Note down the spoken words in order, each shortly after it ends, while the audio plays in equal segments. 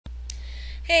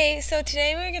Hey, so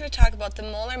today we're going to talk about the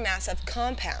molar mass of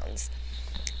compounds.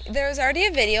 There was already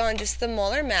a video on just the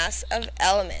molar mass of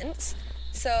elements.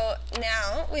 So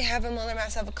now we have a molar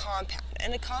mass of a compound.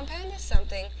 And a compound is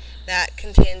something that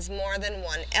contains more than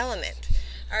one element.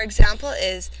 Our example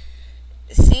is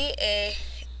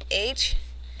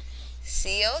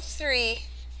CaHCO3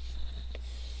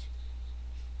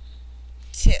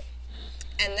 2.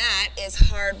 And that is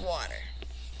hard water.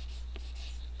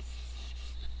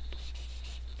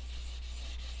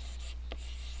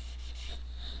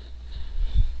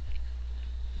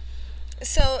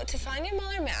 So to find your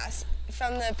molar mass,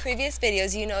 from the previous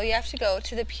videos, you know you have to go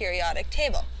to the periodic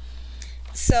table.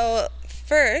 So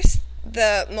first,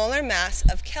 the molar mass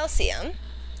of calcium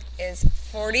is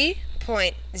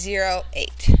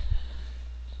 40.08.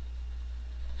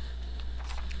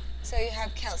 So you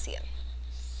have calcium.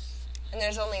 And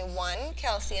there's only one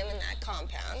calcium in that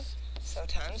compound, so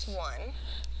times 1.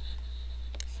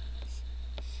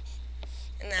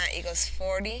 And that equals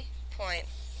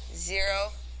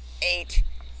 40.08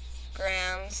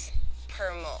 grams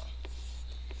per mole.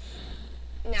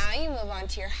 Now you move on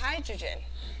to your hydrogen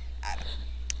atom.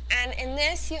 And in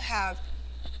this you have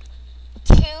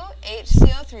 2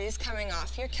 HCO3s coming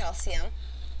off your calcium.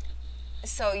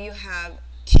 So you have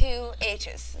 2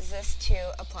 H's. This 2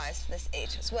 applies to this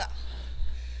H as well.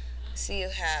 So you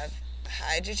have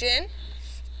hydrogen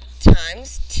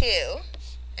times 2,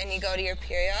 and you go to your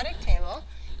periodic table,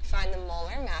 find the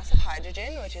molar mass of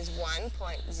hydrogen, which is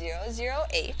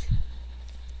 1.008.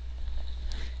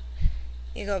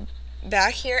 You go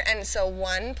back here, and so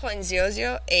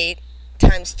 1.008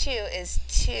 times 2 is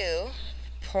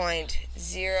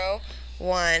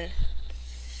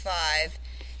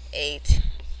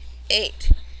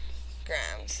 2.01588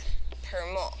 grams per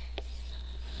mole.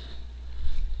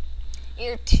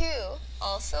 Your 2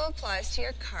 also applies to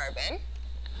your carbon.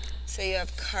 So you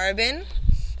have carbon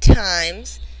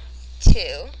times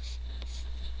 2.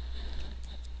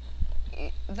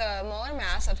 The molar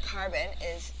mass of carbon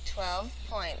is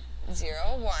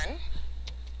 12.01.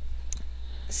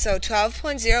 So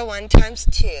 12.01 times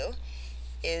 2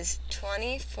 is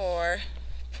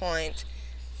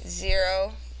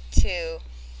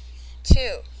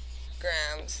 24.022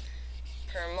 grams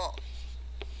per mole.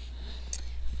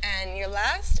 And your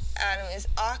last atom is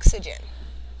oxygen.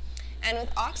 And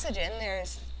with oxygen,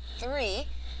 there's 3,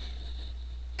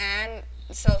 and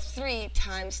so 3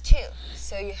 times 2.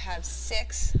 So you have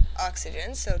 6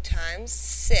 oxygen, so times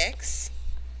 6.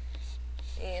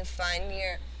 You find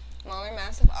your molar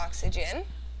mass of oxygen,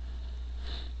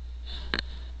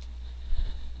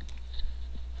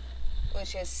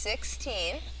 which is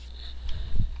 16.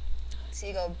 So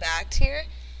you go back to your,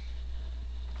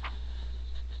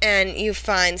 and you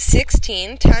find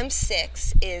 16 times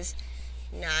 6 is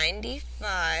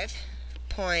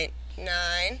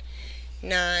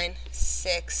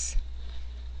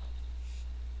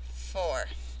 95.9964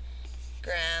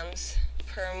 grams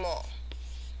per mole.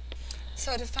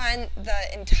 So to find the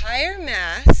entire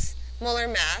mass, molar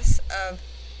mass of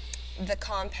the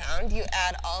compound, you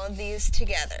add all of these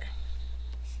together.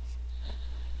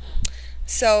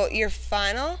 So your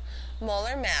final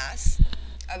molar mass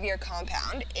of your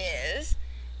compound is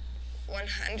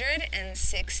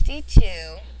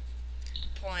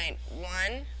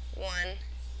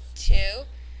 162.112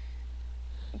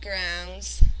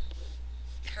 grams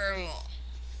per mole.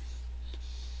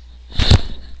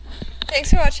 Thanks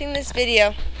for watching this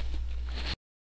video.